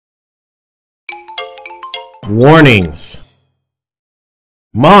Warnings.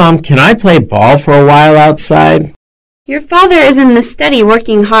 Mom, can I play ball for a while outside? Your father is in the study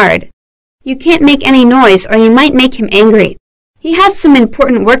working hard. You can't make any noise or you might make him angry. He has some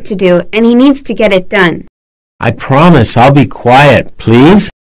important work to do and he needs to get it done. I promise I'll be quiet, please.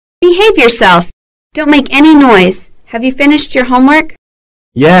 Behave yourself. Don't make any noise. Have you finished your homework?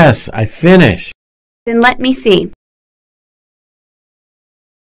 Yes, I finished. Then let me see.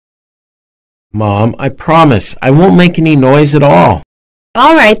 Mom, I promise I won't make any noise at all.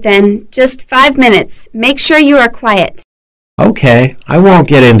 All right then, just 5 minutes. Make sure you are quiet. Okay, I won't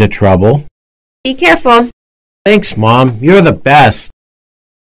get into trouble. Be careful. Thanks, Mom. You're the best.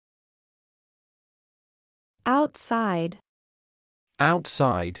 Outside.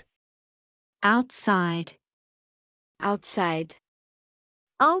 Outside. Outside. Outside.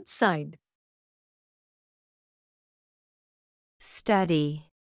 Outside. Study.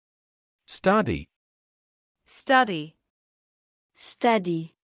 Study. Study.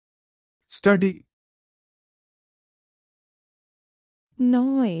 Study. Study.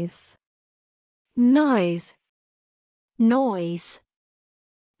 Noise. Noise. Noise.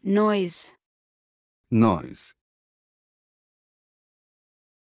 Noise. Noise.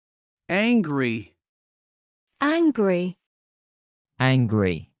 Angry. Angry.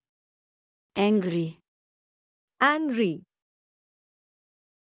 Angry. Angry. Angry.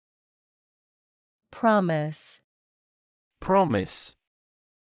 Promise. Promise.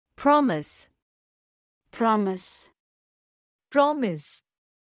 Promise. Promise. Promise.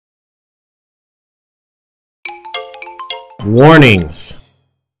 Warnings.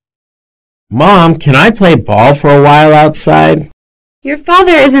 Mom, can I play ball for a while outside? Your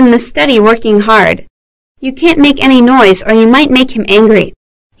father is in the study working hard. You can't make any noise or you might make him angry.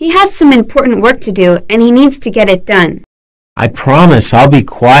 He has some important work to do and he needs to get it done. I promise I'll be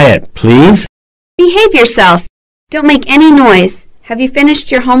quiet, please. Behave yourself. Don't make any noise. Have you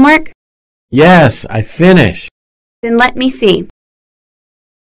finished your homework? Yes, I finished. Then let me see.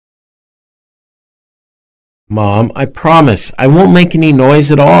 Mom, I promise I won't make any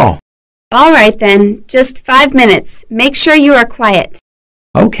noise at all. All right then, just 5 minutes. Make sure you are quiet.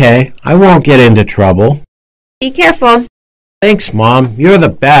 Okay, I won't get into trouble. Be careful. Thanks, Mom. You're the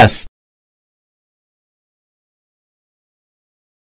best.